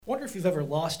wonder if you've ever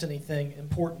lost anything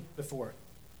important before.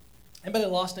 Anybody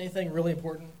lost anything really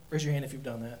important? Raise your hand if you've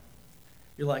done that.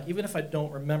 You're like, even if I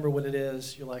don't remember what it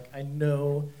is, you're like, I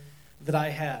know that I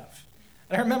have.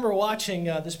 And I remember watching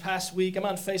this past week, I'm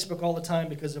on Facebook all the time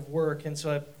because of work, and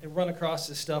so I run across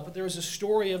this stuff, but there was a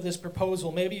story of this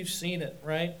proposal, maybe you've seen it,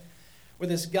 right? Where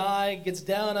this guy gets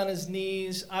down on his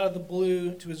knees out of the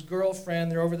blue to his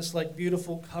girlfriend. They're over this like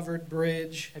beautiful covered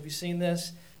bridge. Have you seen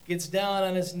this? Gets down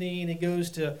on his knee and he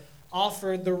goes to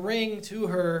offer the ring to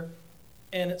her,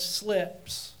 and it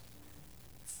slips,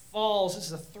 falls. This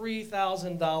is a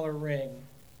 $3,000 ring,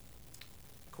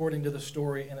 according to the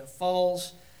story, and it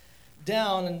falls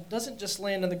down and doesn't just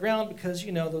land on the ground because,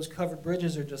 you know, those covered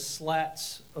bridges are just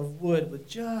slats of wood with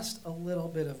just a little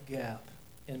bit of gap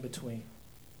in between.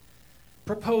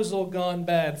 Proposal gone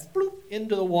bad, bloop,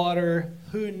 into the water.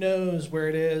 Who knows where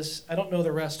it is? I don't know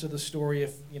the rest of the story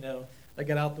if, you know, they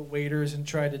got out the waders and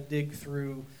tried to dig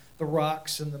through the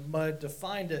rocks and the mud to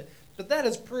find it. But that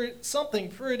is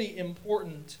something pretty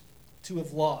important to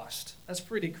have lost. That's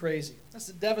pretty crazy. That's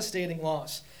a devastating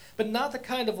loss. But not the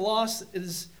kind of loss that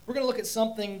is, we're going to look at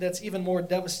something that's even more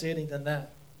devastating than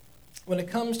that. When it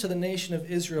comes to the nation of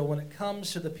Israel, when it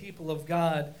comes to the people of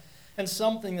God, and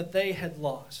something that they had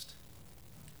lost.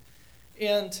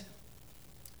 And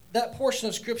that portion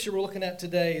of Scripture we're looking at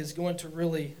today is going to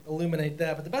really illuminate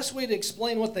that. But the best way to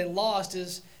explain what they lost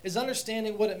is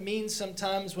understanding what it means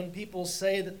sometimes when people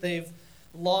say that they've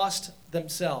lost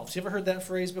themselves. You ever heard that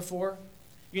phrase before?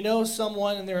 You know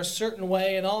someone and they're a certain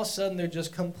way, and all of a sudden they're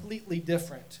just completely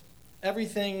different.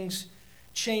 Everything's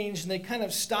changed, and they kind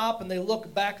of stop and they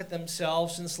look back at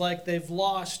themselves, and it's like they've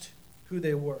lost who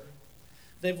they were.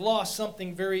 They've lost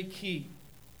something very key.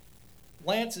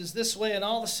 Lance is this way, and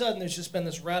all of a sudden there's just been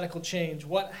this radical change.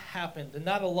 What happened? And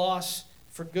not a loss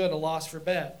for good, a loss for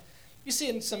bad. You see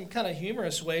it in some kind of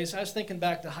humorous ways. I was thinking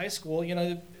back to high school. You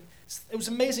know, it was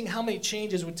amazing how many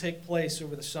changes would take place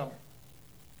over the summer.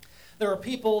 There are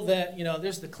people that, you know,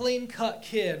 there's the clean-cut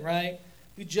kid, right,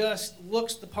 who just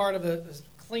looks the part of the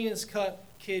cleanest-cut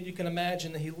kid you can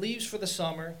imagine. That he leaves for the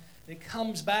summer, and he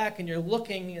comes back, and you're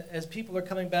looking as people are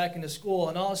coming back into school,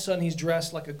 and all of a sudden he's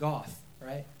dressed like a goth,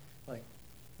 right? Like,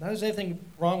 not there's anything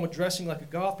wrong with dressing like a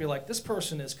goth, but you're like, this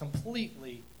person is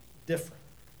completely different,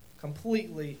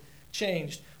 completely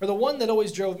changed. Or the one that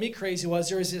always drove me crazy was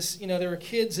there was this, you know, there were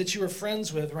kids that you were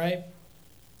friends with, right?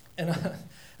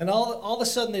 And all of a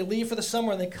sudden they leave for the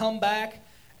summer and they come back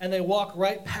and they walk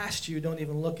right past you, don't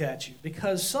even look at you,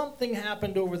 because something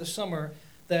happened over the summer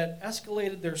that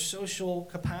escalated their social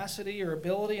capacity or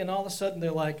ability, and all of a sudden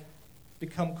they're like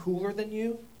become cooler than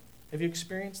you. Have you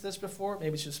experienced this before?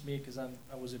 Maybe it's just me because I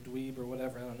was a dweeb or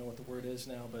whatever. I don't know what the word is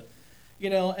now, but you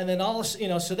know, and then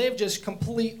so they've just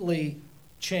completely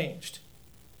changed.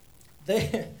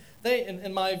 They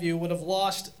in my view, would have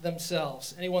lost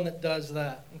themselves. Anyone that does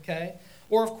that, okay?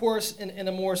 Or, of course, in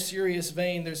a more serious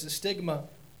vein, there's the stigma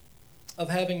of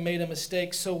having made a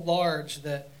mistake so large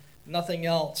that nothing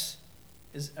else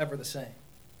is ever the same.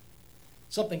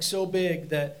 Something so big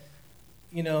that,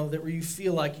 you know, that where you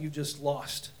feel like you've just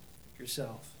lost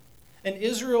yourself. And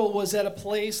Israel was at a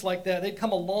place like that. They'd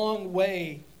come a long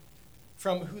way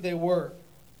from who they were.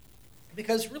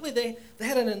 Because really they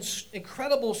had an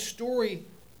incredible story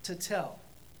to tell.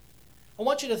 I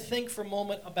want you to think for a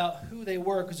moment about who they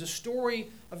were, because the story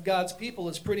of God's people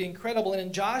is pretty incredible. And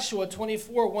in Joshua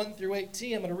 24, 1 through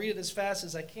 18, I'm going to read it as fast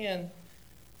as I can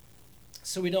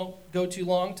so we don't go too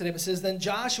long today. But it says, Then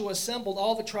Joshua assembled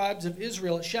all the tribes of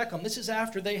Israel at Shechem. This is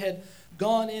after they had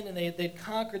gone in and they'd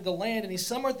conquered the land. And he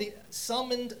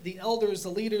summoned the elders, the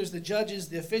leaders, the judges,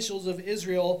 the officials of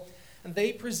Israel, and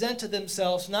they presented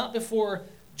themselves not before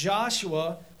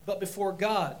Joshua, but before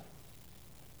God.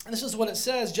 And this is what it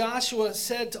says. Joshua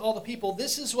said to all the people,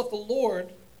 This is what the Lord,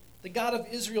 the God of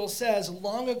Israel, says.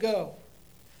 Long ago,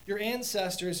 your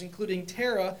ancestors, including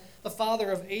Terah, the father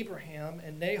of Abraham,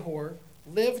 and Nahor,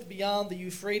 lived beyond the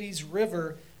Euphrates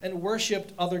River and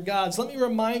worshipped other gods. Let me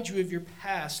remind you of your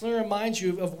past. Let me remind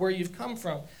you of where you've come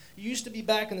from. You used to be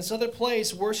back in this other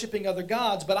place worshiping other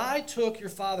gods, but I took your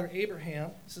father Abraham,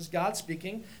 this is God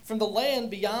speaking, from the land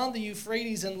beyond the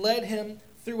Euphrates and led him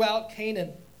throughout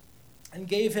Canaan, and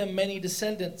gave him many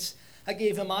descendants. I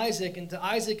gave him Isaac, and to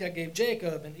Isaac I gave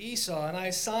Jacob and Esau, and I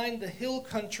assigned the hill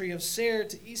country of Seir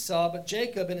to Esau, but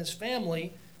Jacob and his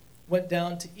family went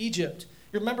down to Egypt.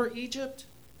 You remember Egypt?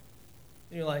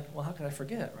 And you're like, well, how could I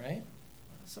forget, right?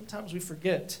 Sometimes we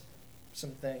forget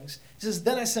some things. He says,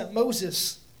 Then I sent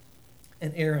Moses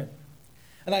and Aaron,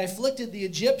 and I afflicted the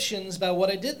Egyptians by what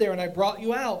I did there, and I brought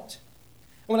you out.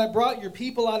 When I brought your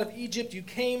people out of Egypt, you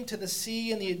came to the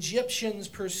sea, and the Egyptians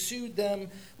pursued them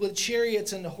with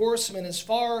chariots and horsemen as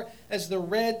far as the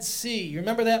Red Sea. You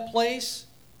remember that place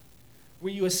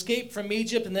where you escaped from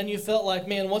Egypt, and then you felt like,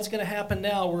 man, what's going to happen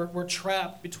now? We're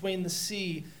trapped between the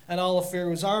sea and all of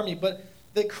Pharaoh's army. But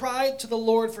they cried to the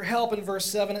Lord for help. In verse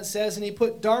 7 it says, and he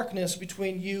put darkness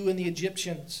between you and the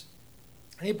Egyptians.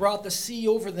 And he brought the sea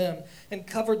over them and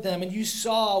covered them. And you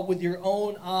saw with your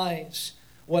own eyes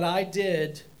what I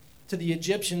did to the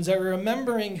Egyptians. Are you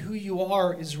remembering who you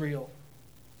are, Israel?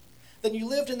 Then you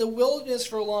lived in the wilderness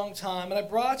for a long time, and I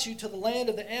brought you to the land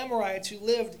of the Amorites who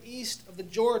lived east of the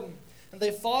Jordan. And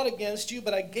they fought against you,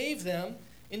 but I gave them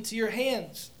into your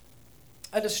hands.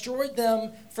 I destroyed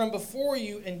them from before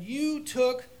you, and you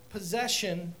took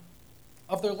possession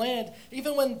of their land.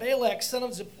 Even when Balak, son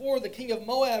of Zippor, the king of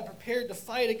Moab, prepared to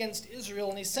fight against Israel,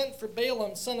 and he sent for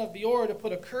Balaam, son of Beor, to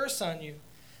put a curse on you.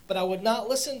 But I would not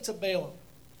listen to Balaam.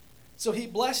 So he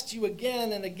blessed you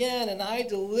again, and I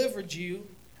delivered you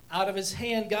out of his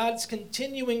hand. God's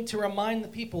continuing to remind the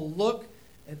people, look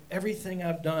at everything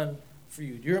I've done for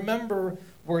you. Do you remember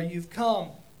where you've come?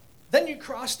 Then you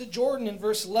crossed the Jordan. In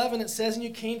verse 11 it says, and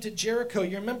you came to Jericho.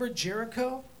 You remember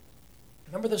Jericho?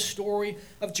 Remember the story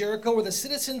of Jericho, where the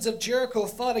citizens of Jericho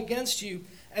fought against you,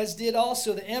 as did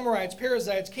also the Amorites,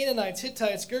 Perizzites, Canaanites,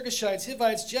 Hittites, Girgashites,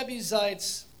 Hivites,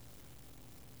 Jebusites.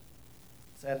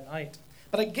 Zidonites.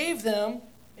 But I gave them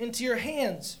into your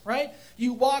hands, right?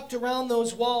 You walked around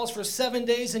those walls for 7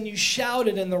 days, and you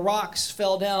shouted, and the rocks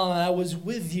fell down, and I was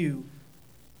with you.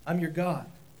 I'm your God.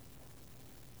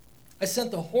 I sent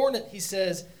the hornet, he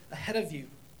says, ahead of you,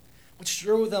 which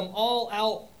drove them all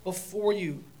out before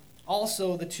you.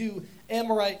 Also, the 2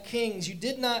 Amorite kings, you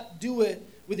did not do it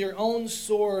with your own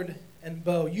sword and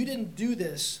bow. You didn't do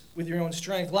this with your own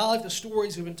strength. A lot like the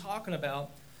stories we've been talking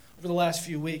about over the last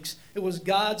few weeks. It was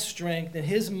God's strength and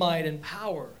his might and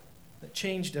power that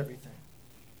changed everything.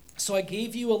 So I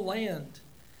gave you a land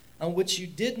on which you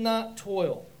did not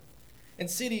toil, and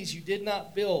cities you did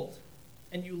not build,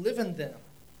 and you live in them,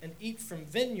 and eat from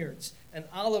vineyards and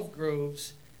olive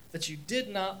groves that you did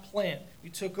not plant. You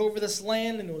took over this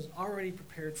land, and it was already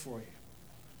prepared for you.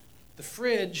 The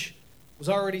fridge was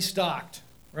already stocked,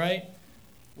 right?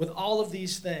 With all of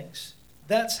these things.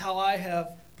 That's how I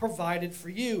have provided for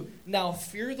you. Now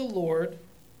fear the Lord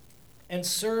and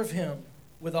serve him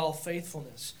with all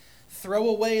faithfulness. Throw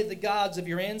away the gods of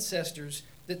your ancestors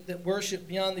that worship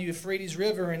beyond the Euphrates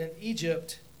River and in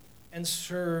Egypt, and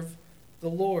serve the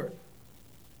Lord.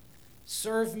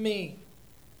 Serve me,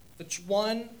 the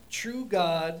one true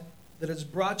God that has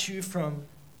brought you from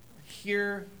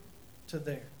here to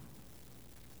there,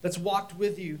 that's walked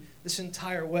with you this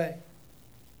entire way.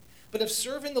 But if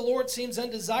serving the Lord seems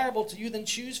undesirable to you, then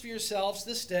choose for yourselves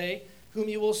this day whom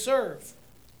you will serve,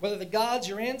 whether the gods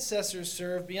your ancestors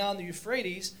served beyond the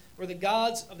Euphrates or the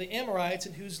gods of the Amorites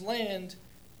in whose land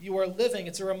you are living.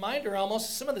 It's a reminder almost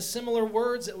of some of the similar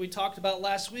words that we talked about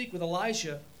last week with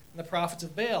Elijah and the prophets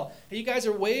of Baal. Hey, you guys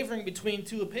are wavering between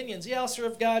 2 opinions. Yeah, I'll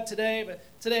serve God today, but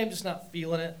today I'm just not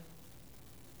feeling it.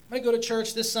 I might go to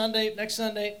church this Sunday, next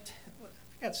Sunday.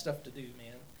 I got stuff to do, man.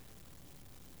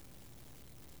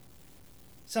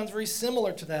 Sounds very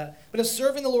similar to that. But if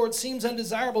serving the Lord seems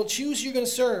undesirable, choose who you're going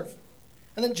to serve.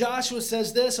 And then Joshua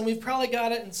says this, and we've probably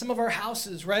got it in some of our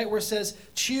houses, right? Where it says,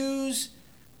 choose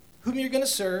whom you're going to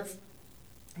serve.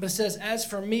 But it says, as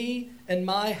for me and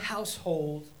my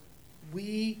household,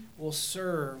 we will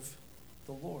serve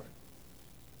the Lord.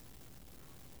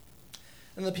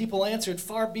 And the people answered,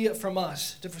 far be it from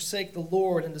us to forsake the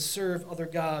Lord and to serve other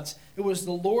gods. It was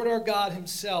the Lord our God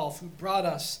himself who brought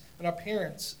us and our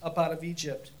parents up out of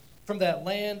Egypt, from that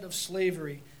land of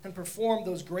slavery, and performed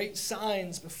those great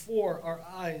signs before our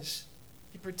eyes.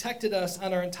 He protected us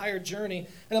on our entire journey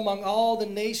and among all the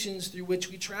nations through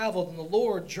which we traveled. And the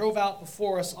Lord drove out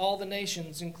before us all the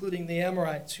nations, including the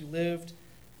Amorites who lived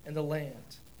in the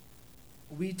land.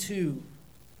 We too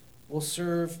will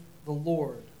serve the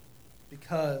Lord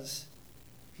because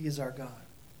he is our God.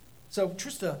 So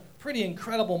just a pretty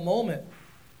incredible moment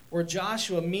where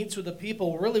Joshua meets with the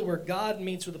people, really where God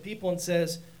meets with the people and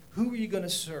says, who are you going to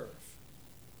serve?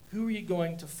 Who are you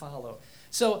going to follow?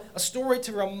 So a story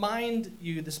to remind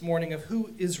you this morning of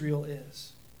who Israel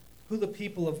is, who the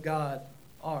people of God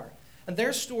are. And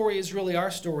their story is really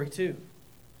our story too.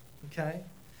 Okay?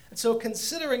 And so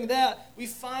considering that, we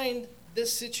find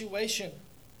this situation.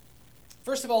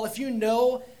 First of all, if you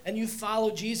know and you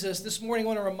follow Jesus, this morning I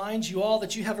want to remind you all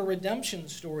that you have a redemption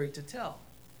story to tell.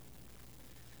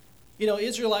 You know,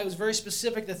 Israelite was very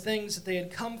specific to things that they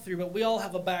had come through, but we all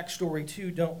have a backstory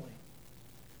too, don't we?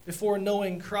 before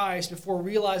knowing Christ, before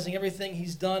realizing everything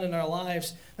he's done in our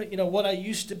lives, what I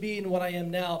used to be and what I am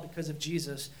now because of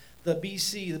Jesus, the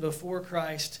BC, the before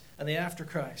Christ, and the after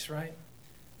Christ, right?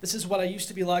 This is what I used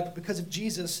to be like, but because of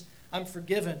Jesus, I'm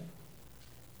forgiven.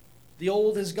 The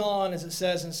old is gone, as it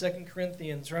says in 2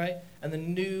 Corinthians, right? And the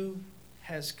new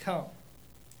has come.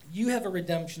 You have a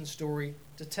redemption story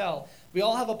to tell. We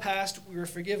all have a past we were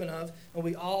forgiven of, and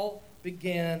we all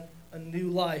began a new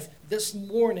life. This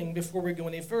morning, before we go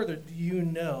any further, do you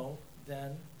know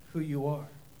then who you are?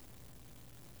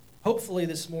 Hopefully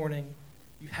this morning,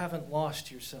 you haven't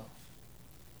lost yourself.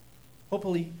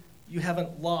 Hopefully you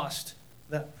haven't lost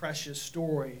that precious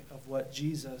story of what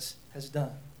Jesus has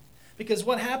done. Because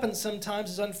what happens sometimes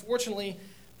is, unfortunately,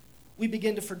 we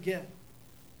begin to forget.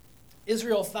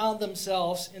 Israel found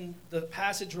themselves in the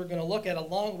passage we're going to look at a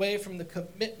long way from the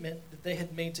commitment that they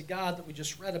had made to God that we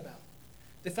just read about.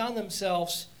 They found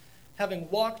themselves having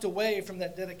walked away from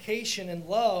that dedication and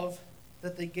love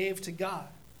that they gave to God.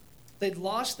 They'd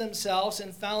lost themselves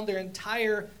and found their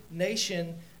entire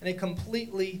nation in a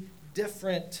completely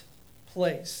different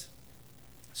place.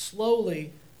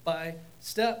 Slowly, by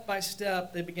step,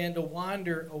 they began to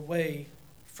wander away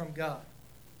from God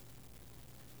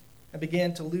and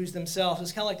began to lose themselves.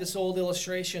 It's kind of like this old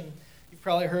illustration you've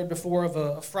probably heard before of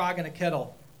a frog in a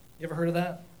kettle. You ever heard of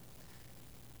that?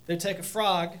 They take a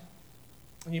frog,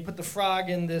 and you put the frog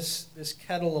in this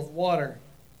kettle of water,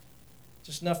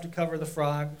 just enough to cover the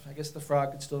frog. I guess the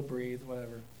frog could still breathe,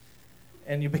 whatever.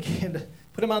 And you begin to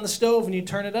put him on the stove, and you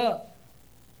turn it up.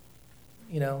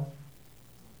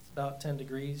 It's about 10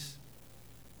 degrees.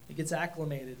 He gets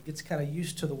acclimated, gets kind of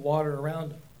used to the water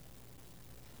around him.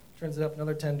 Turns it up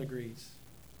another 10 degrees.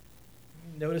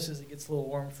 He notices it gets a little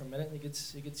warm for a minute, and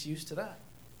he gets used to that.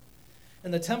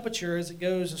 And the temperature, as it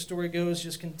goes, the story goes,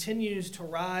 just continues to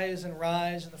rise, and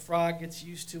the frog gets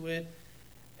used to it.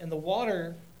 And the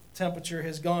water temperature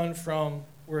has gone from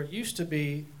where it used to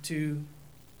be to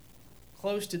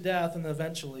close to death and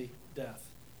eventually death.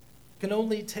 It can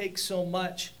only take so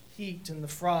much heat, and the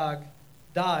frog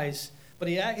dies. But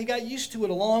he got used to it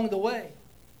along the way.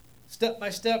 Step by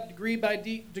step, degree by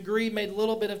degree, made a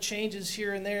little bit of changes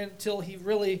here and there until he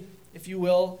really, if you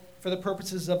will, for the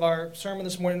purposes of our sermon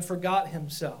this morning, forgot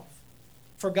himself.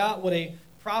 Forgot what a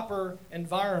proper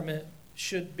environment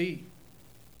should be.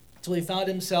 Until he found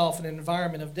himself in an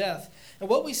environment of death. And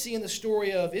what we see in the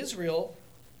story of Israel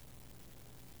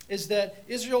is that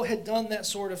Israel had done that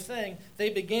sort of thing. They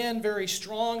began very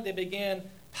strong. They began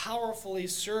powerfully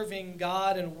serving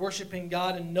God and worshiping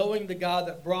God and knowing the God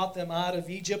that brought them out of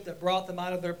Egypt, that brought them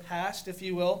out of their past, if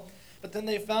you will. But then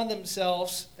they found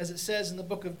themselves, as it says in the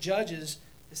book of Judges,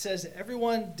 it says that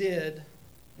everyone did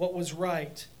what was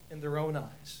right in their own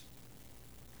eyes.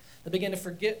 They began to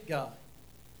forget God.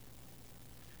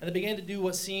 And they began to do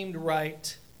what seemed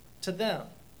right to them.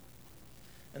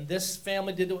 And this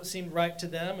family did what seemed right to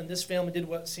them, and this family did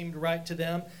what seemed right to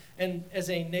them. And as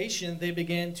a nation, they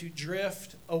began to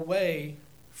drift away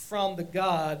from the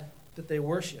God that they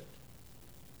worshiped.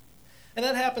 And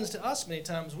that happens to us many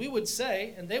times. We would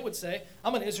say, and they would say,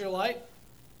 I'm an Israelite.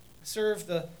 I serve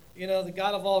the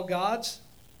God of all gods.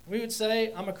 We would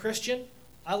say, I'm a Christian.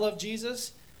 I love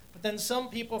Jesus. But then some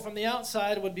people from the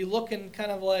outside would be looking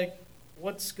kind of like,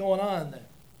 what's going on then?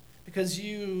 Because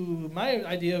my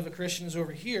idea of a Christian is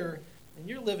over here, and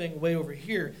you're living way over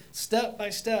here, step by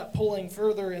step, pulling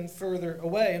further and further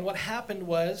away. And what happened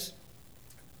was,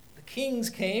 the kings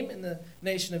came in the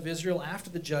nation of Israel after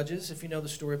the judges, if you know the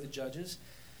story of the judges.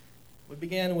 We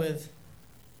began with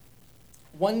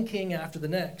one king after the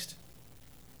next.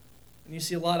 And you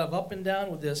see a lot of up and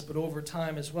down with this, but over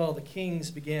time as well, the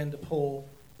kings began to pull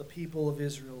the people of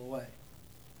Israel away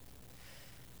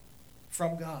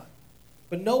from God.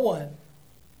 But no one,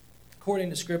 according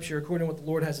to Scripture, according to what the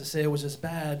Lord has to say, was as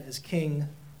bad as King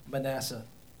Manasseh.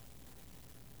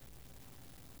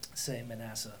 Say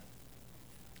Manasseh.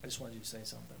 I just wanted you to say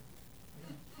something.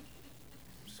 I'm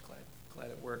just glad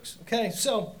it works. Okay,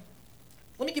 so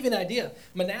let me give you an idea.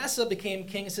 Manasseh became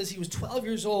king. It says he was 12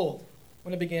 years old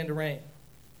when he began to reign.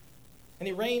 And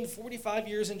he reigned 45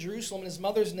 years in Jerusalem, and his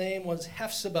mother's name was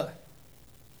Hephzibah.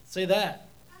 Say that.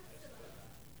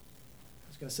 I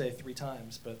was going to say it 3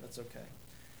 times, but that's okay.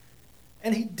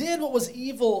 And he did what was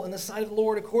evil in the sight of the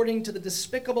Lord according to the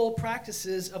despicable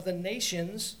practices of the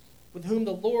nations with whom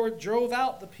the Lord drove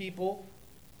the people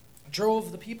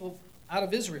out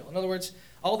of Israel. In other words,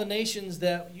 all the nations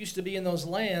that used to be in those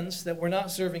lands that were not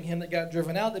serving him, that got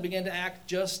driven out, they began to act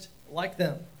just like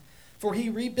them. For he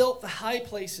rebuilt the high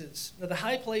places. Now, the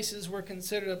high places were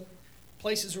considered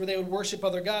places where they would worship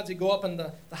other gods. They'd go up on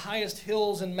the highest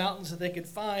hills and mountains that they could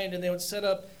find, and they would set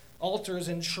up altars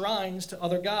and shrines to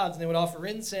other gods, and they would offer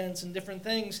incense and different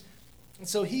things. And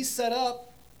so he set up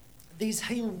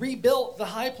he rebuilt the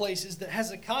high places that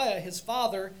Hezekiah, his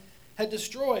father, had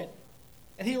destroyed.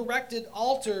 And he erected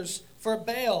altars for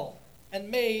Baal and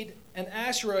made an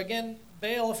Asherah. Again,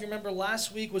 Baal, if you remember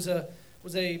last week, was the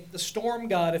storm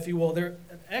god, if you will.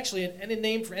 Actually, any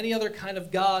name for any other kind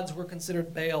of gods were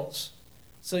considered Baals.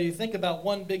 So you think about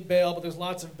one big Baal, but there's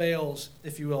lots of Baals,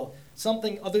 if you will.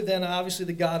 Something other than, obviously,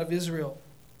 the God of Israel.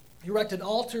 He erected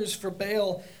altars for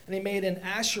Baal, and he made an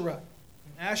Asherah.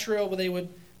 An Asherah, where they would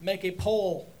make a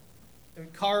pole, a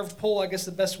carved pole. I guess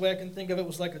the best way I can think of it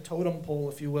was like a totem pole,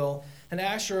 if you will. And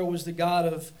Asherah was the god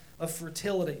of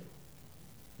fertility.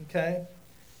 Okay?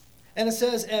 And it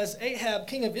says, as Ahab,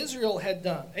 king of Israel, had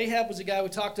done. Ahab was the guy we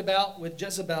talked about with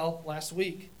Jezebel last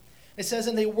week. It says,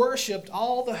 and they worshipped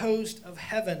all the host of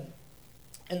heaven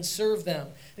and served them.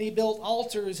 And he built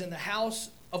altars in the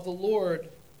house of the Lord,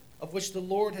 of which the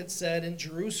Lord had said, in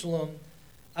Jerusalem,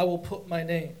 I will put my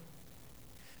name.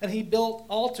 And he built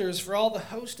altars for all the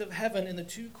host of heaven in the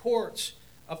two courts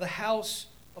of the house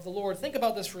of the Lord. Think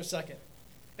about this for a second.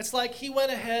 It's like he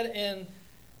went ahead and,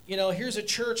 here's a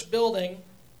church building,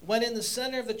 went in the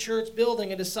center of the church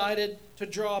building and decided to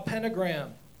draw a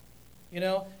pentagram.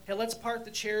 Hey, let's park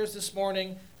the chairs this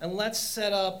morning and let's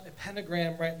set up a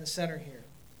pentagram right in the center here.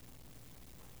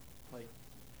 Like,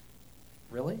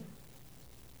 really?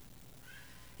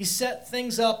 He set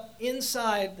things up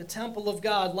inside the temple of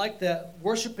God like that,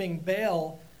 worshiping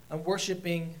Baal and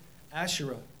worshiping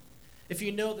Asherah. If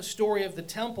you know the story of the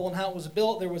temple and how it was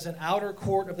built, there was an outer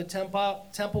court of the temple.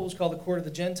 Temple was called the court of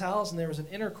the Gentiles, and there was an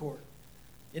inner court.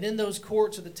 And in those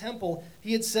courts of the temple,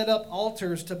 he had set up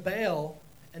altars to Baal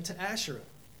and to Asherah.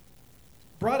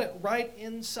 Brought it right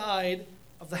inside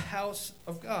of the house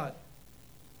of God.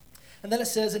 And then it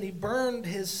says, and he burned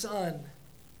his son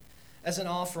as an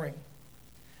offering,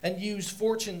 and used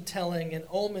fortune-telling and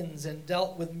omens, and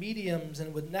dealt with mediums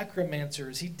and with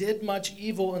necromancers. He did much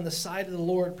evil in the sight of the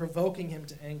Lord, provoking him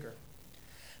to anger.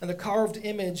 And the carved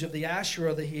image of the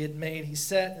Asherah that he had made, he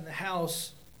set in the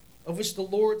house, of which the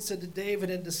Lord said to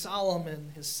David and to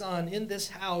Solomon his son, in this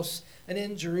house and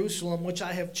in Jerusalem, which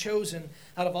I have chosen,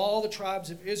 out of all the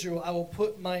tribes of Israel, I will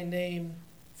put my name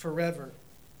forever.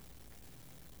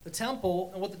 The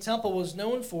temple, and what the temple was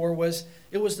known for, was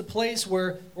it was the place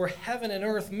where heaven and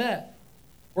earth met,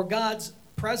 where God's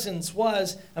presence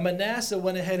was, and Manasseh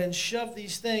went ahead and shoved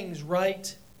these things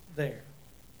right there.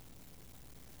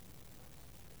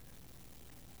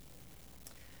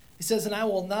 He says, and I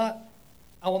will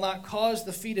not cause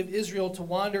the feet of Israel to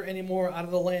wander anymore out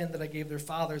of the land that I gave their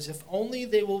fathers, if only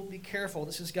they will be careful,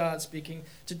 this is God speaking,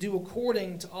 to do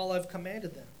according to all I've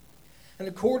commanded them, and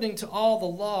according to all the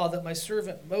law that my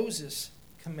servant Moses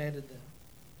commanded them.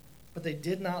 But they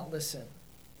did not listen.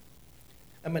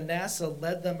 And Manasseh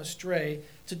led them astray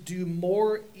to do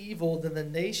more evil than the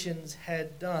nations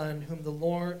had done, whom the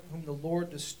Lord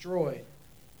destroyed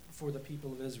before the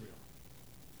people of Israel.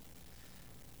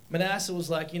 Manasseh was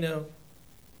like,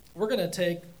 we're going to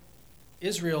take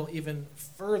Israel even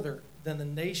further than the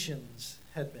nations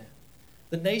had been.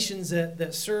 The nations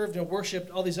that served and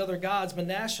worshipped all these other gods,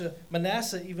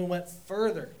 Manasseh even went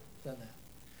further than that.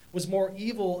 Was more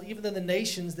evil even than the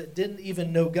nations that didn't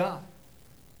even know God.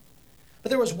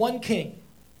 But there was one king.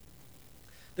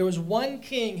 There was one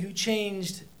king who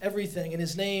changed everything, and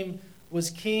his name was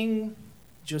King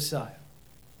Josiah.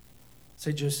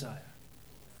 Say Josiah.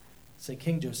 Say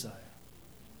King Josiah.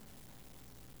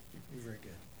 You're very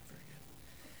good. Very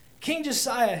good. King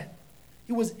Josiah,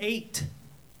 he was 8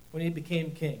 when he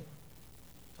became king.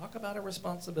 Talk about a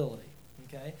responsibility.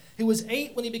 Okay? He was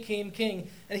 8 when he became king,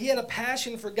 and he had a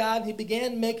passion for God, and he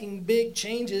began making big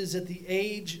changes at the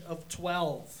age of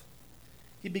 12.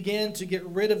 He began to get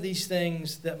rid of these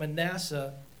things that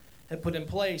Manasseh had put in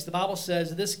place. The Bible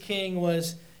says this king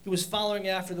was following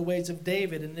after the ways of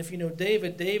David, and if you know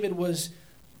David was,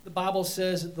 the Bible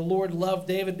says that the Lord loved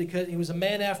David because he was a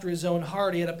man after his own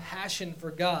heart. He had a passion for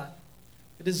God,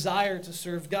 a desire to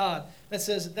serve God. And it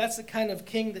says that's the kind of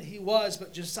king that he was,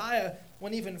 but Josiah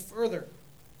went even further.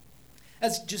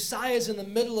 As Josiah is in the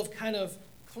middle of kind of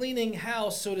cleaning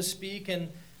house, so to speak, and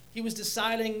he was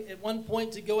deciding at one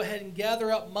point to go ahead and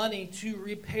gather up money to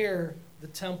repair the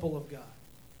temple of God.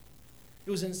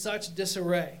 It was in such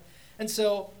disarray. And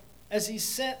so as he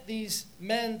sent these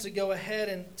men to go ahead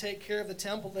and take care of the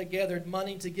temple, they gathered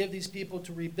money to give these people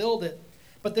to rebuild it.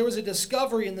 But there was a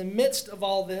discovery in the midst of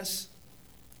all this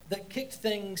that kicked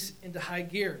things into high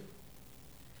gear.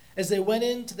 As they went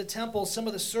into the temple, some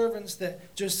of the servants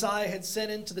that Josiah had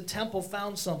sent into the temple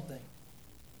found something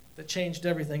that changed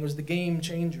everything. It was the game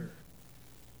changer.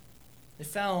 They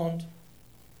found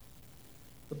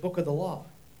the book of the law. What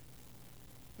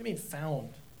do you mean found?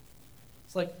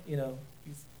 It's like, you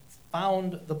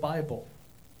found the Bible.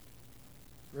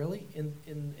 Really?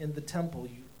 In the temple,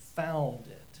 you found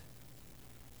it.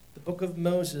 The book of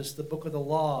Moses, the book of the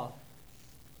law.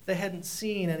 They hadn't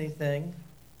seen anything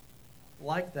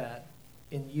like that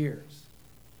in years.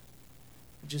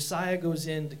 Josiah goes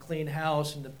in to clean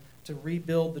house and to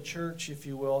rebuild the church, if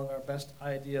you will, and our best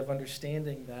idea of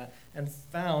understanding that, and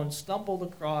stumbled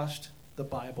across the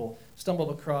Bible,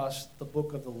 stumbled across the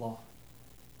book of the law.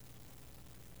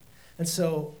 And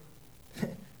so,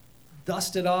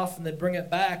 dust it off and they bring it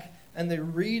back and they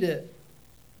read it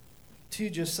to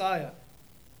Josiah.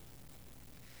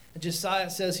 And Josiah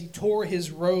says he tore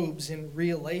his robes in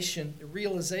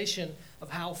realization of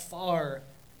how far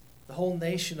the whole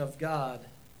nation of God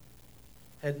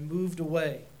had moved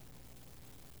away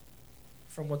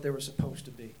from what they were supposed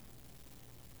to be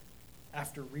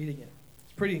after reading it.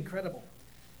 It's pretty incredible.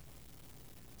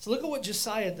 So look at what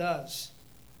Josiah does.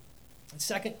 In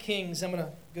 2 Kings, I'm going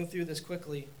to go through this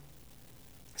quickly.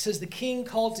 It says, the king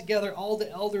called together all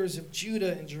the elders of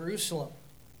Judah and Jerusalem.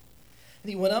 And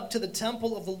he went up to the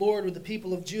temple of the Lord with the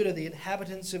people of Judah, the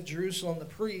inhabitants of Jerusalem, the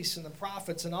priests and the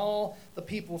prophets, and all the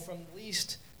people from the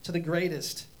least to the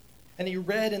greatest. And he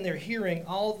read in their hearing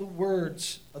all the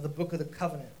words of the book of the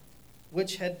covenant,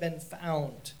 which had been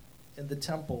found in the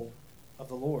temple of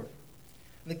the Lord.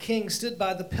 And the king stood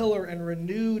by the pillar and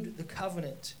renewed the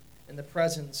covenant in the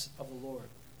presence of the Lord.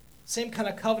 Same kind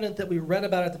of covenant that we read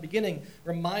about at the beginning.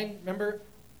 Remember,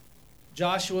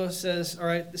 Joshua says, all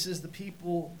right, this is the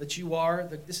people that you are.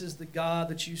 This is the God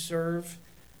that you serve.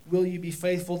 Will you be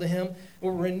faithful to him?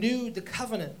 Well, renewed the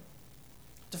covenant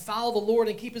to follow the Lord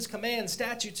and keep his commands,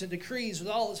 statutes, and decrees with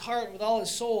all his heart and with all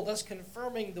his soul, thus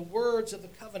confirming the words of the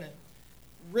covenant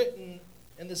written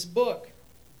in this book.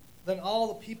 Then all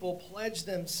the people pledged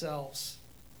themselves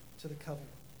to the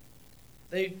covenant.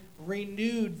 They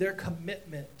renewed their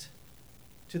commitment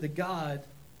to the God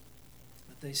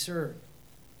that they served.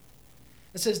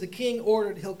 It says, the king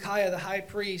ordered Hilkiah the high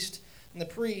priest and the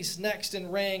priests next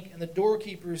in rank and the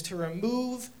doorkeepers to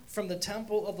remove from the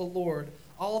temple of the Lord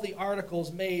all the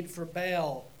articles made for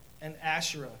Baal and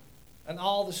Asherah and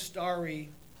all the starry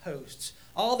hosts.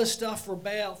 All the stuff for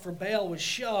Baal was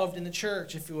shoved in the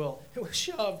church, if you will. It was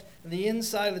shoved in the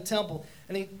inside of the temple.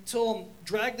 And he told them,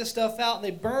 drag the stuff out, and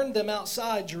they burned them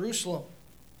outside Jerusalem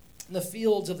in the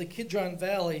fields of the Kidron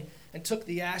Valley and took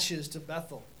the ashes to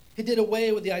Bethel. He did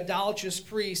away with the idolatrous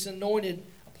priests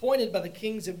appointed by the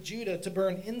kings of Judah to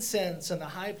burn incense on the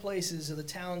high places of the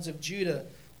towns of Judah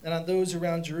and on those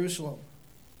around Jerusalem.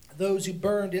 Those who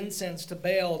burned incense to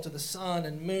Baal, to the sun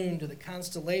and moon, to the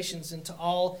constellations, and to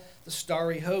all the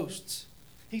starry hosts.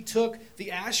 He took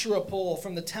the Asherah pole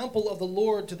from the temple of the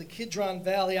Lord to the Kidron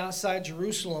Valley outside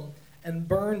Jerusalem and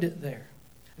burned it there.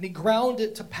 And he ground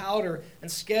it to powder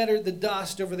and scattered the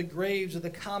dust over the graves of the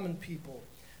common people.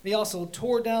 And he also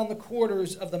tore down the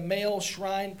quarters of the male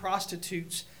shrine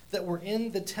prostitutes that were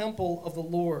in the temple of the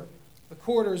Lord, the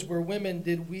quarters where women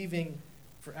did weaving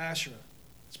for Asherah.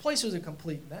 This place was a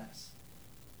complete mess.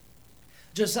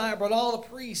 Josiah brought all the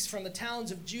priests from the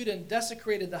towns of Judah and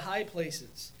desecrated the high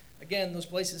places. Again, those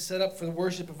places set up for the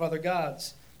worship of other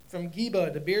gods. From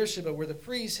Geba to Beersheba, where the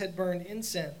priests had burned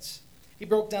incense. He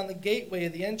broke down the gateway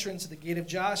of the entrance of the gate of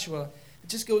Joshua. It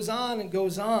just goes on and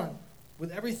goes on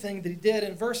with everything that he did.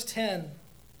 In verse 10, it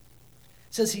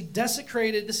says he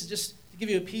desecrated, this is just to give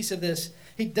you a piece of this,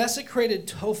 he desecrated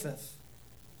Topheth,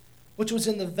 which was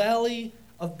in the valley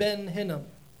of Ben Hinnom.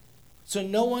 So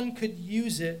no one could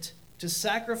use it to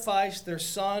sacrifice their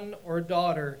son or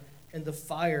daughter in the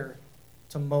fire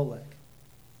to Molech.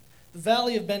 The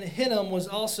valley of Ben Hinnom was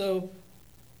also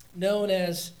known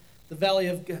as the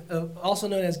valley also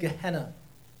known as Gehenna,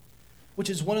 which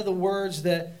is one of the words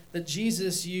that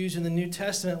Jesus used in the New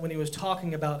Testament when he was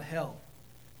talking about hell.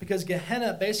 Because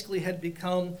Gehenna basically had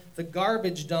become the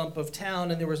garbage dump of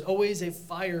town, and there was always a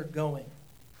fire going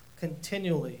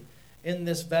continually in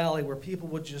this valley where people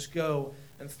would just go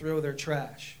and throw their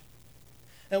trash.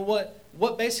 And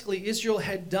what basically Israel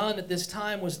had done at this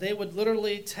time was they would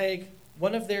literally take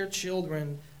one of their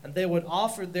children and they would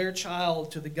offer their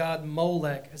child to the god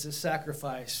Molech as a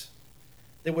sacrifice.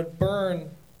 They would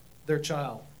burn their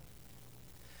child.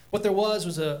 What there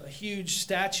was a huge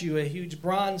statue, a huge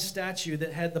bronze statue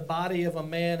that had the body of a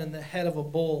man and the head of a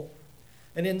bull.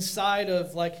 And inside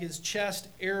of like his chest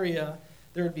area,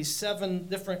 there would be 7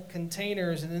 different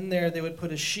containers, and in there they would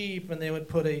put a sheep, and they would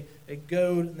put a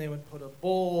goat, and they would put a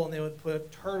bull, and they would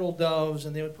put turtle doves,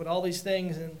 and they would put all these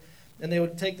things, and they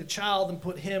would take the child and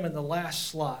put him in the last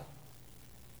slot.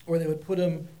 Or they would put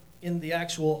him in the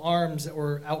actual arms that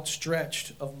were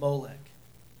outstretched of Molech.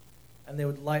 And they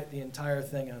would light the entire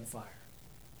thing on fire.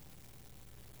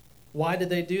 Why did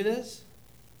they do this?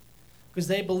 Because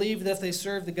they believed that if they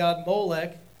served the god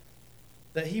Molech,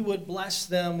 that he would bless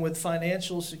them with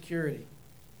financial security.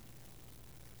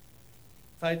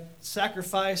 If I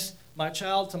sacrifice my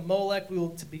child to Molech, we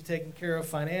will be taken care of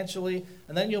financially,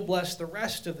 and then you'll bless the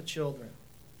rest of the children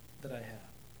that I have.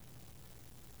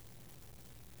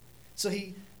 So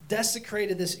he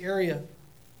desecrated this area.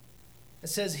 It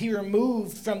says he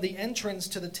removed from the entrance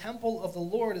to the temple of the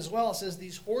Lord as well. It says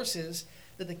these horses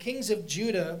that the kings of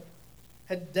Judah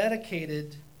had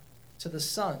dedicated to the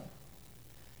sun.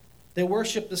 They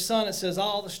worshiped the sun. It says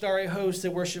all the starry hosts, they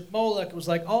worshiped Molech. It was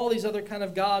like all these other kind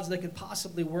of gods they could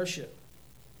possibly worship.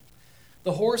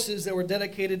 The horses that were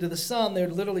dedicated to the sun, they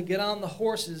would literally get on the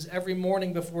horses every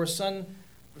morning before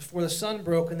the sun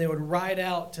broke, and they would ride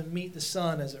out to meet the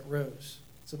sun as it rose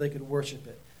so they could worship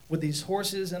it. With these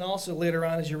horses, and also later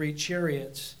on as you read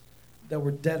chariots that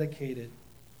were dedicated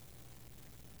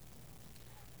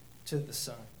to the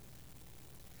sun.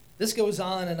 This goes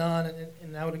on, and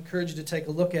I would encourage you to take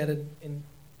a look at it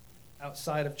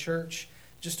outside of church,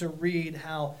 just to read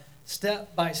how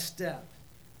step by step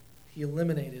he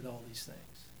eliminated all these things.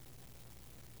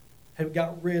 He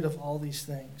got rid of all these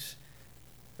things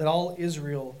that all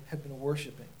Israel had been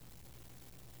worshiping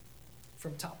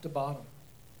from top to bottom.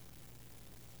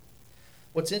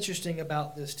 What's interesting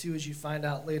about this, too, is you find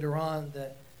out later on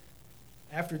that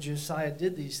after Josiah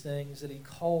did these things, that he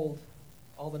called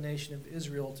all the nation of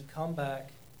Israel to come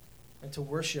back and to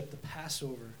worship the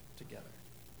Passover together.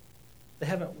 They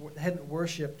hadn't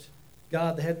worshipped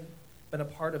God. They hadn't been a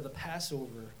part of the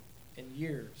Passover in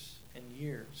years and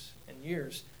years and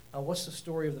years. Now, what's the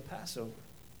story of the Passover?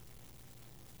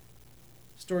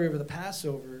 The story of the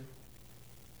Passover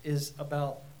is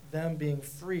about them being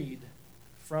freed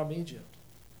from Egypt,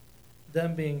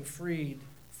 them being freed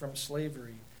from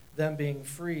slavery, them being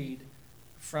freed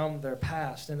from their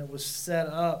past. And it was set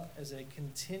up as a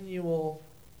continual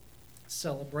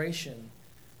celebration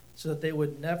so that they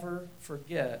would never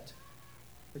forget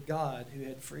the God who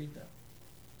had freed them.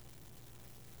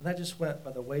 And that just went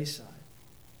by the wayside.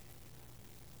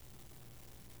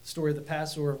 The story of the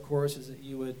Passover, of course, is that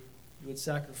you would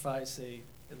sacrifice a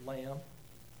lamb,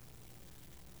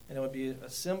 and it would be a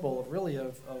symbol of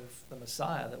the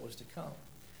Messiah that was to come.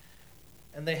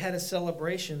 And they had a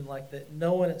celebration like that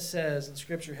no one, it says in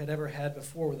Scripture, had ever had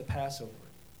before with the Passover.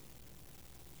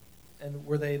 And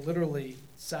where they literally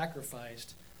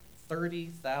sacrificed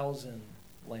 30,000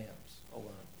 lambs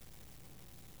alone.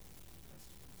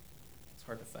 It's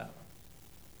hard to fathom.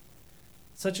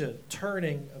 Such a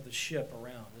turning of the ship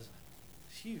around, isn't it?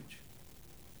 It's huge.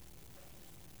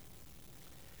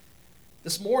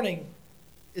 This morning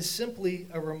is simply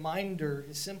a reminder,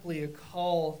 is simply a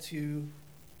call to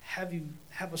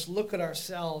have us look at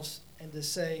ourselves and to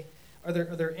say, are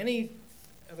there any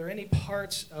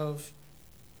parts of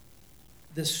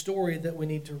this story that we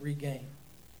need to regain?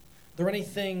 Are there any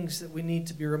things that we need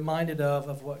to be reminded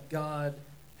of what God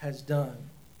has done,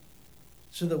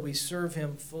 so that we serve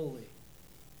him fully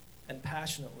and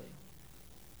passionately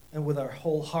and with our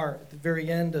whole heart? At the very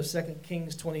end of 2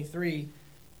 Kings 23,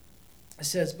 it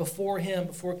says, before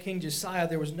King Josiah,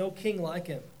 there was no king like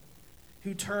him,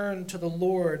 who turned to the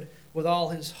Lord with all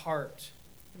his heart,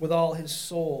 with all his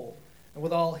soul, and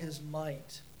with all his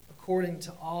might, according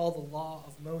to all the law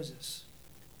of Moses.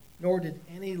 Nor did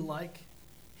any like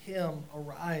him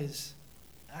arise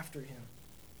after him.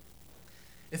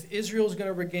 If Israel's going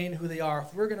to regain who they are,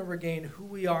 if we're going to regain who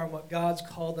we are and what God's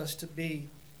called us to be,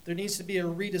 there needs to be a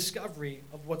rediscovery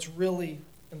of what's really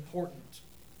important.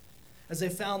 As they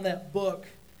found that book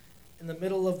in the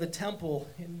middle of the temple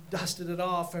and dusted it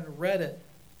off and read it,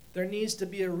 there needs to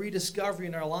be a rediscovery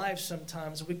in our lives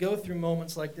sometimes. We go through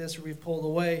moments like this where we've pulled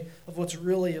away of what's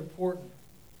really important.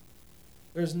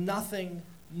 There's nothing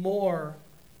more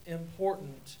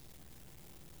important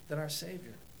than our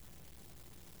Savior.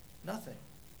 Nothing.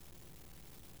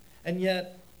 And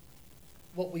yet,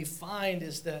 what we find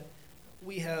is that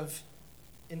we have,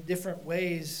 in different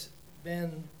ways,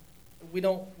 we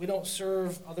don't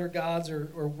serve other gods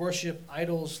or worship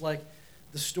idols like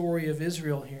the story of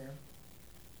Israel here.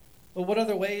 But what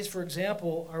other ways, for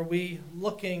example, are we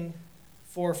looking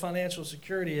for financial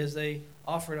security as they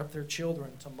offered up their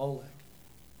children to Molech,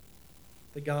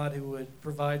 the god who would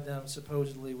provide them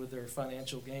supposedly with their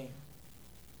financial gain?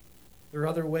 There are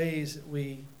other ways that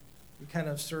we kind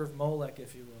of serve Molech,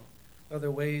 if you will.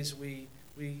 Other ways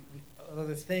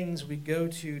other things we go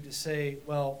to say,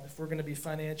 well, if we're going to be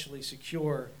financially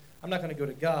secure, I'm not going to go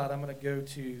to God, I'm going to go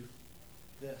to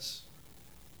this.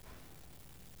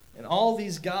 And all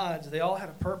these gods, they all had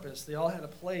a purpose. They all had a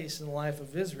place in the life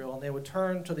of Israel, and they would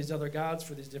turn to these other gods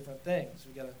for these different things.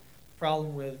 We got a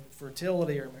problem with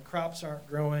fertility, or my crops aren't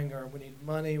growing, or we need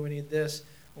money, we need this.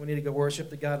 We need to go worship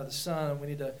the God of the sun. We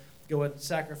need to go and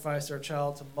sacrifice our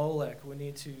child to Molech. We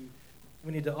need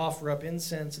to offer up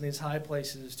incense in these high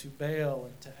places to Baal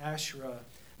and to Asherah.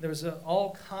 There was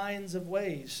all kinds of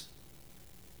ways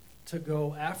to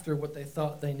go after what they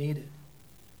thought they needed,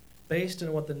 based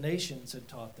on what the nations had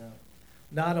taught them,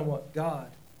 not on what God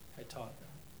had taught them.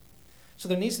 So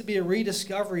there needs to be a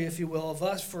rediscovery, if you will,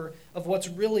 of what's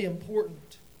really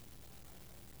important.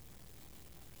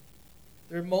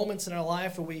 There are moments in our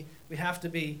life where we have to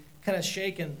be kind of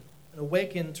shaken and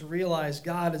awakened to realize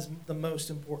God is the most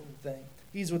important thing.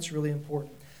 He's what's really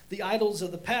important. The idols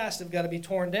of the past have got to be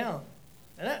torn down.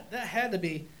 And that had to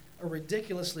be a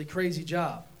ridiculously crazy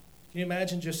job. Can you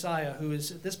imagine Josiah, who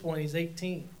is, at this point, he's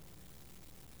 18,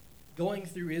 going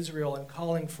through Israel and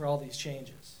calling for all these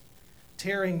changes,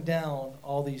 tearing down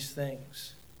all these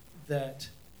things that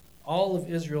all of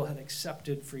Israel had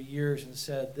accepted for years and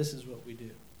said, this is what we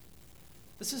do.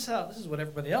 This is what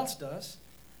everybody else does.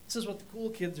 This is what the cool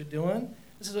kids are doing.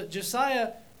 This is what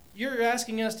Josiah, you're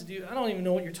asking us to do. I don't even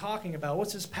know what you're talking about.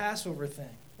 What's this Passover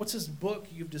thing? What's this book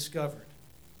you've discovered?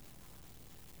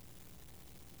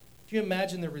 Can you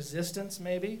imagine the resistance,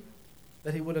 maybe,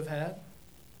 that he would have had?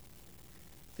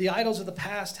 The idols of the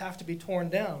past have to be torn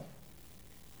down.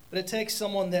 But it takes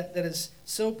someone that is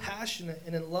so passionate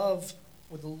and in love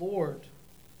with the Lord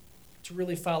to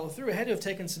really follow through. It had to have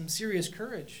taken some serious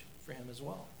courage for him as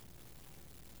well.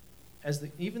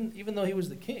 Even though he was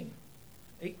the king,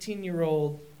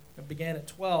 18-year-old began at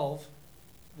 12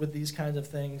 with these kinds of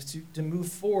things to move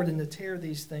forward and to tear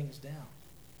these things down.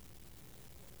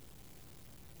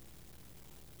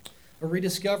 A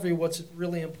rediscovery of what's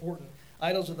really important.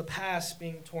 Idols of the past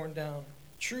being torn down.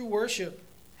 True worship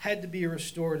had to be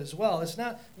restored as well. It's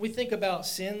not, we think about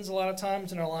sins a lot of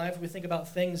times in our life, we think about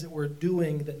things that we're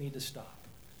doing that need to stop.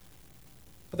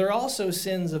 But there are also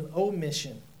sins of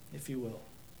omission, if you will.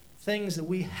 Things that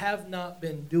we have not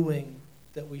been doing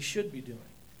that we should be doing.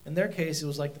 In their case, it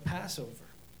was like the Passover.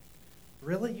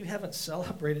 Really? You haven't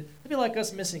celebrated? It'd be like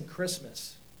us missing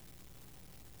Christmas.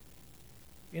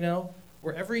 You know,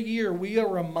 where every year we are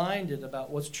reminded about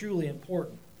what's truly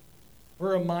important.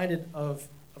 We're reminded of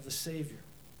the Savior.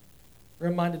 We're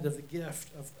reminded of the gift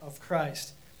of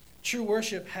Christ. True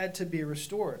worship had to be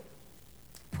restored.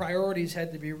 Priorities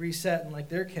had to be reset, in like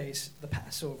their case, the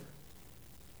Passover.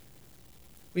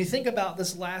 When you think about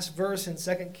this last verse in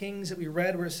 2 Kings that we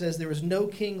read where it says, there was no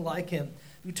king like him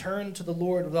who turned to the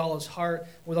Lord with all his heart,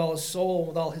 with all his soul,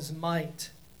 with all his might.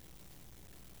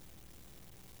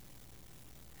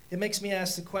 It makes me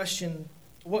ask the question,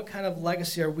 what kind of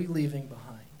legacy are we leaving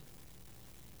behind?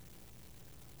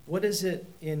 What is it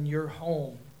in your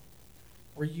home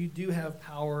where you do have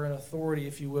power and authority,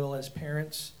 if you will, as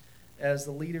parents, as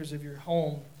the leaders of your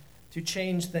home, to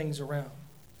change things around,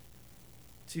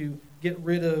 to get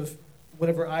rid of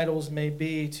whatever idols may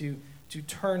be, to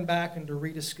turn back and to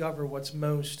rediscover what's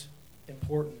most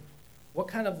important? What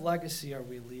kind of legacy are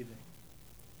we leaving?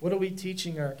 What are we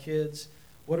teaching our kids?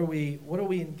 What are we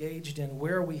engaged in?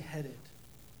 Where are we headed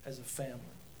as a family?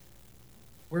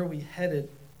 Where are we headed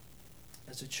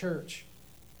as a church?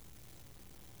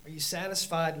 Are you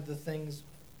satisfied with the things?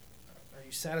 Are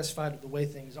you satisfied with the way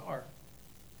things are?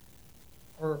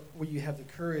 Or will you have the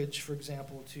courage, for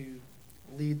example, to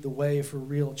lead the way for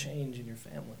real change in your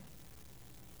family?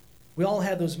 We all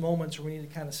have those moments where we need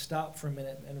to kind of stop for a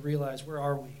minute and realize, where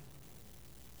are we?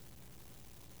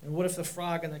 And what if the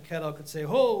frog in the kettle could say,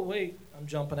 oh, wait, I'm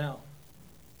jumping out?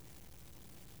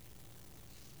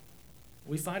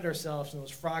 We find ourselves in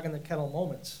those frog in the kettle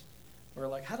moments where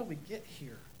we're like, how did we get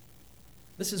here?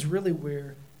 This is really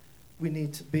where we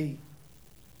need to be.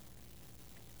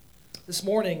 This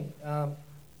morning,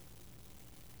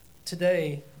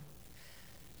 today,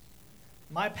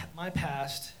 my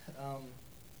past,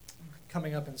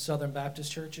 coming up in Southern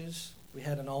Baptist churches, we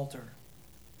had an altar.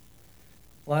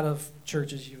 A lot of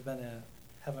churches you've been at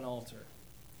have an altar.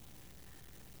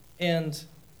 And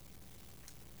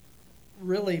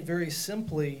really, very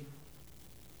simply,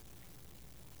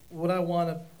 what I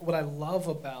love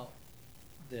about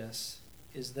this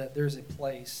is that there's a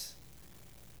place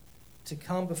to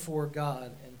come before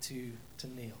God and to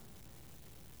kneel.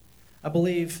 I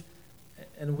believe,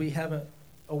 and we haven't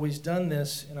always done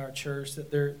this in our church, that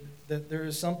there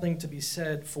is something to be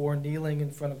said for kneeling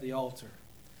in front of the altar.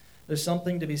 There's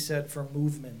something to be said for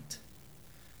movement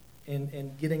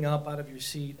in getting up out of your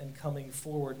seat and coming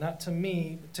forward, not to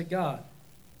me, but to God.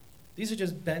 These are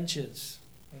just benches,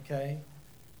 okay?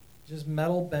 just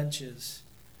metal benches,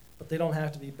 but they don't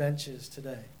have to be benches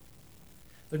today.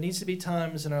 There needs to be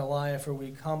times in our life where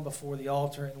we come before the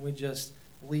altar and we just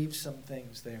leave some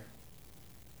things there.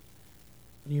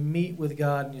 When you meet with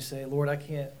God and you say, Lord, I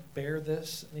can't bear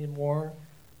this anymore.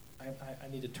 I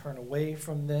need to turn away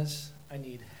from this. I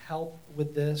need help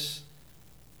with this.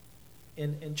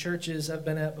 In churches I've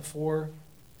been at before,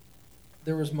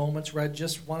 there was moments where I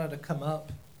just wanted to come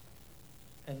up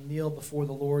and kneel before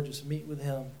the Lord, just meet with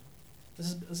him.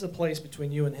 This is a place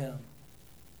between you and him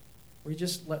where you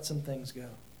just let some things go.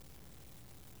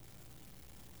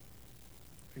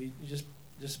 Or you just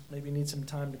maybe need some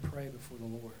time to pray before the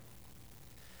Lord.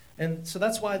 And so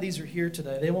that's why these are here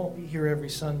today. They won't be here every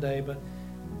Sunday, but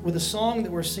with the song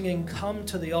that we're singing, Come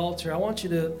to the Altar, I want you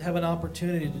to have an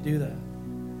opportunity to do that.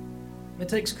 It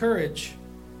takes courage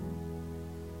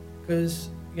because,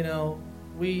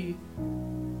 we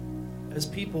as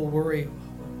people worry,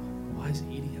 why is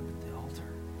Edie up at the altar?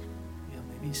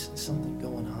 Maybe there's something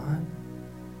going on.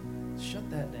 Shut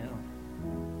that down.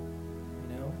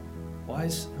 Why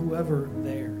is whoever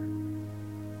there?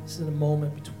 This is a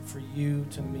moment for you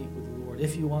to meet with the Lord.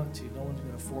 If you want to. No one's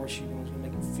going to force you. No one's going to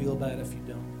make you feel bad if you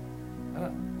don't.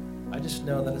 I just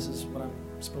know that this is what I'm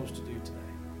supposed to do today.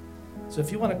 So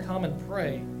if you want to come and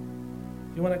pray,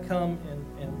 if you want to come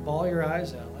and bawl your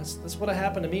eyes out, that's what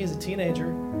happened to me as a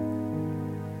teenager.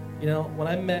 When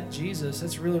I met Jesus,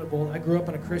 that's really bold. I grew up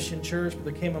in a Christian church, but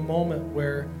there came a moment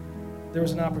where there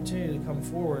was an opportunity to come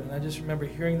forward. And I just remember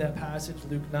hearing that passage,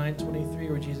 Luke 9:23,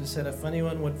 where Jesus said, if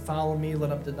anyone would follow me,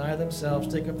 let them deny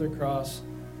themselves, take up their cross,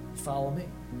 follow me.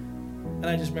 And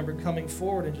I just remember coming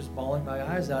forward and just bawling my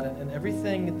eyes out. And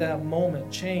everything at that moment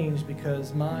changed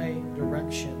because my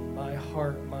direction, my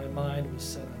heart, my mind was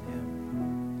set on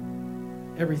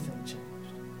him. Everything changed.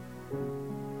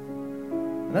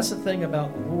 And that's the thing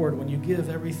about the Lord. When you give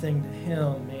everything to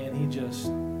him, man, he just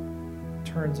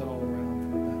turns it all around for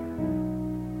the better.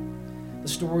 The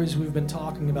stories we've been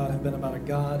talking about have been about a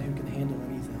God who can handle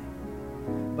anything,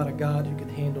 about a God who can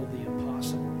handle the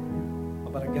impossible,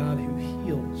 about a God who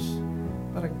heals,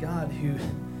 about a God who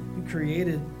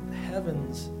created the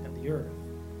heavens and the earth.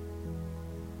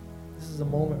 This is a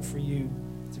moment for you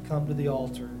to come to the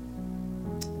altar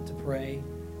and to pray,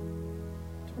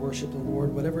 to worship the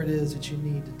Lord, whatever it is that you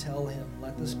need to tell him.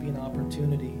 Let this be an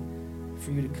opportunity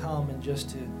for you to come and just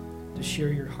to share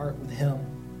your heart with him.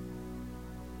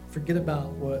 Forget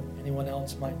about what anyone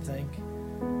else might think.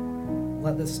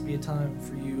 Let this be a time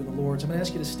for you and the Lord. So I'm going to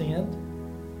ask you to stand.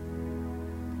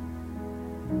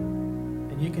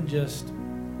 And you can just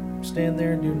stand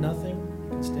there and do nothing. You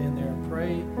can stand there and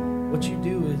pray. What you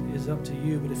do is up to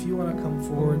you. But if you want to come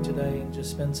forward today and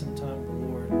just spend some time with the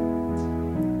Lord,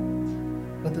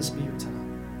 let this be your time.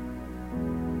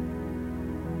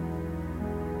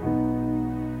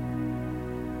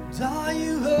 Are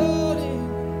you hurting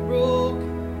and broken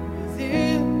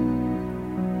within?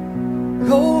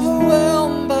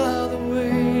 Overwhelmed by the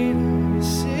weight of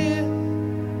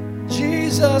sin?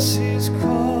 Jesus is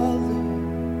calling.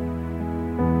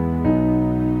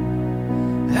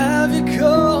 Have you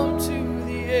come to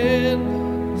the end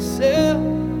of yourself?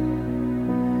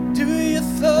 Do you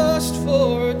thirst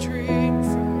for a drink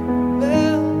from the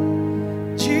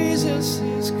well? Jesus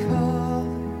is calling.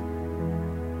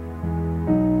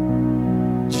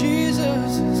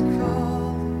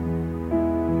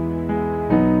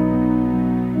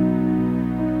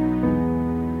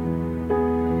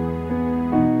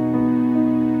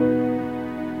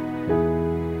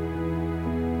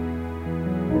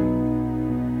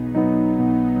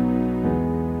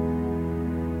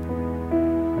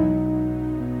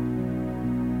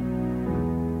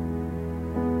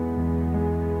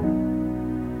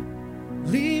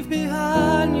 Leave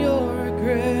behind your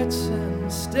regrets and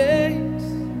mistakes.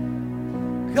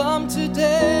 Come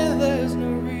today, there's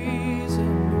no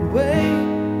reason to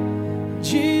wait.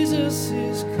 Jesus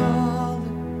is calling.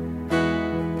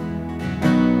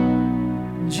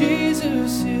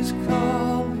 Jesus is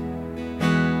calling.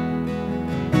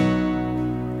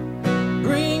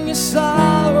 Bring your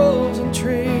sorrows and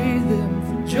trade them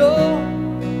for joy.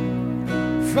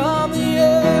 From the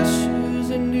ashes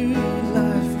a new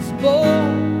life is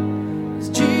born, as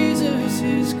Jesus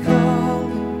is calling.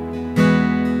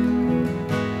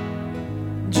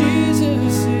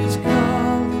 Jesus is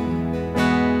calling.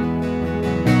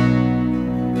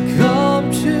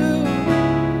 Come to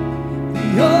the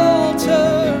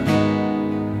altar.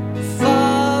 The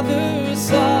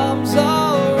Father's arms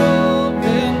are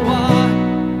open wide.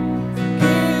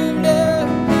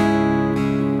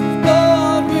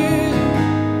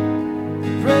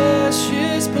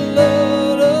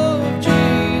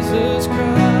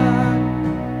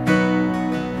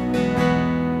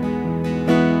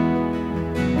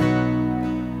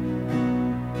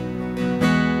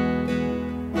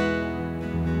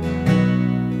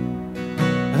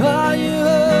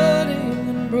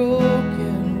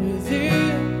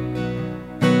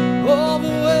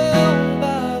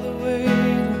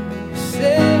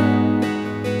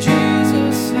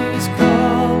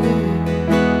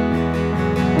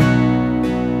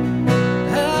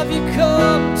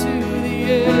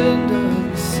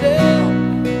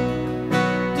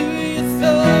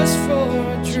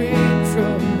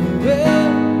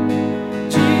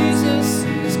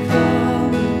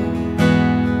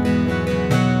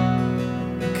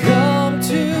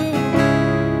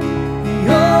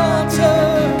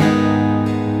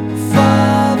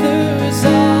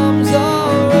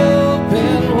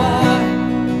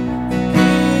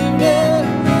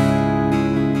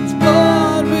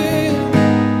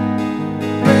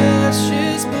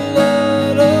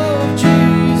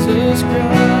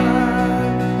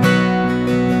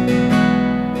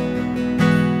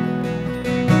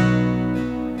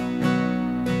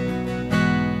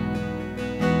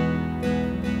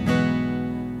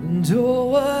 And oh,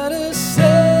 what a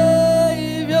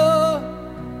Savior,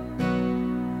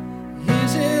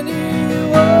 isn't He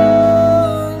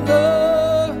wonderful?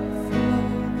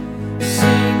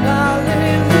 Sing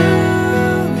hallelujah,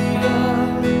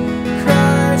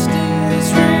 Christ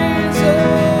is risen.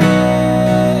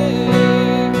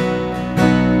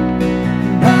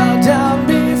 Bow down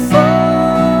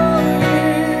before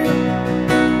Him,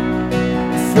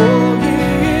 for He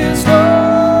is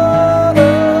Lord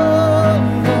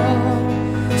of all.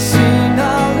 Sing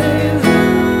hallelujah,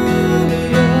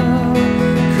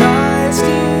 Christ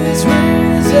is risen.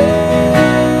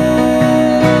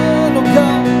 Oh,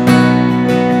 come.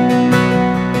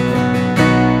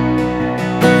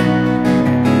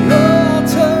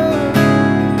 Altar,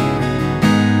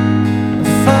 the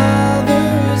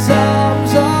Father's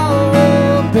arms are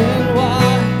open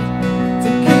wide.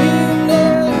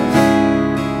 Forgiveness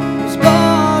is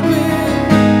bought with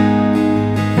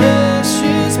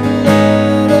precious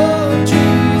blood of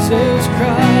Jesus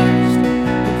Christ.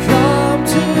 Come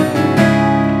to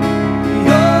the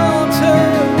altar.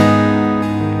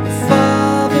 The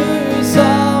Father's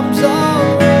arms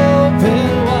are open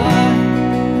wide.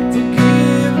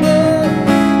 Forgiveness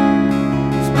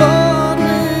is bought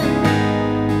with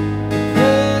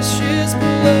precious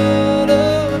blood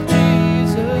of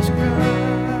Jesus Christ.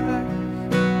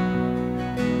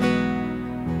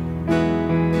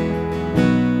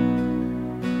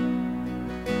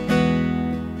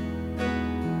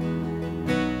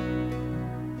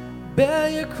 Bear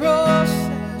your cross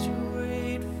as you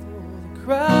wait for the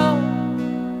crown.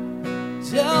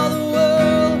 Tell the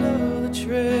world of the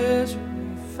treasure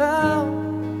you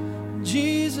found.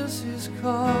 Jesus is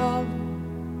calling.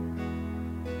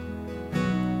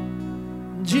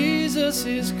 Jesus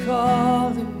is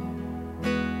calling.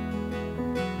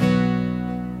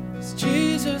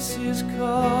 Jesus is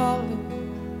calling.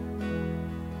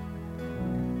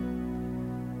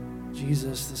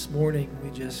 Jesus, this morning we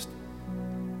just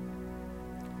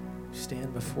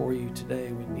stand before you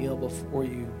today. We kneel before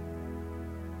you.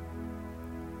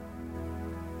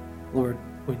 Lord,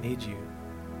 we need you.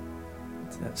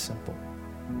 It's that simple.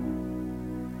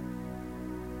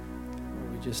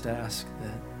 Lord, we just ask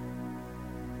that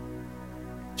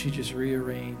you just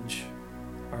rearrange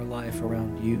our life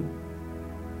around you.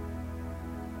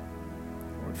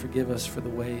 Lord, forgive us for the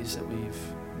ways that we've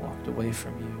walked away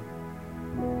from you.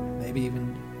 Maybe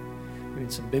even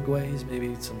some big ways,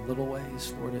 maybe some little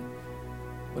ways. Lord,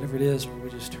 whatever it is, Lord, we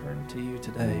just turn to you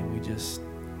today. We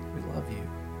love you.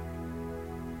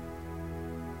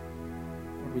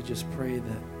 Lord, we just pray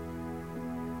that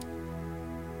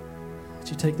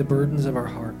you take the burdens of our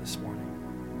heart this morning.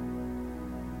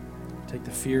 Take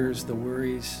the fears, the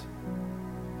worries,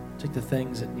 take the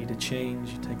things that need to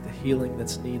change, you take the healing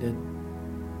that's needed,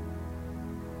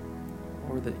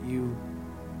 or that you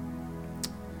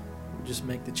would just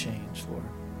make the change, Lord.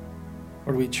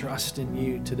 Lord, we trust in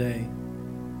you today.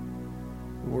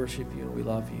 We worship you and we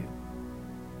love you.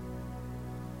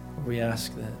 Lord, we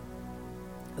ask that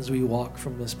as we walk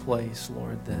from this place,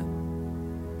 Lord, that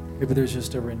maybe there's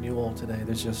just a renewal today.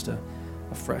 There's just a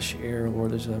fresh air,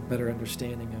 Lord. There's a better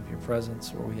understanding of your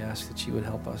presence, Lord. We ask that you would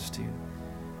help us to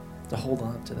hold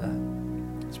on to that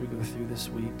as we go through this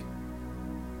week.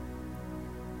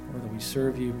 Lord, that we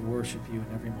serve you, we worship you in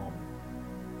every moment.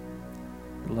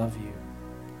 We love you.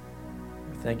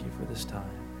 We thank you for this time.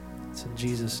 It's in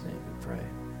Jesus' name we pray.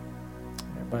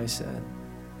 Everybody said,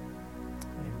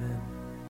 amen.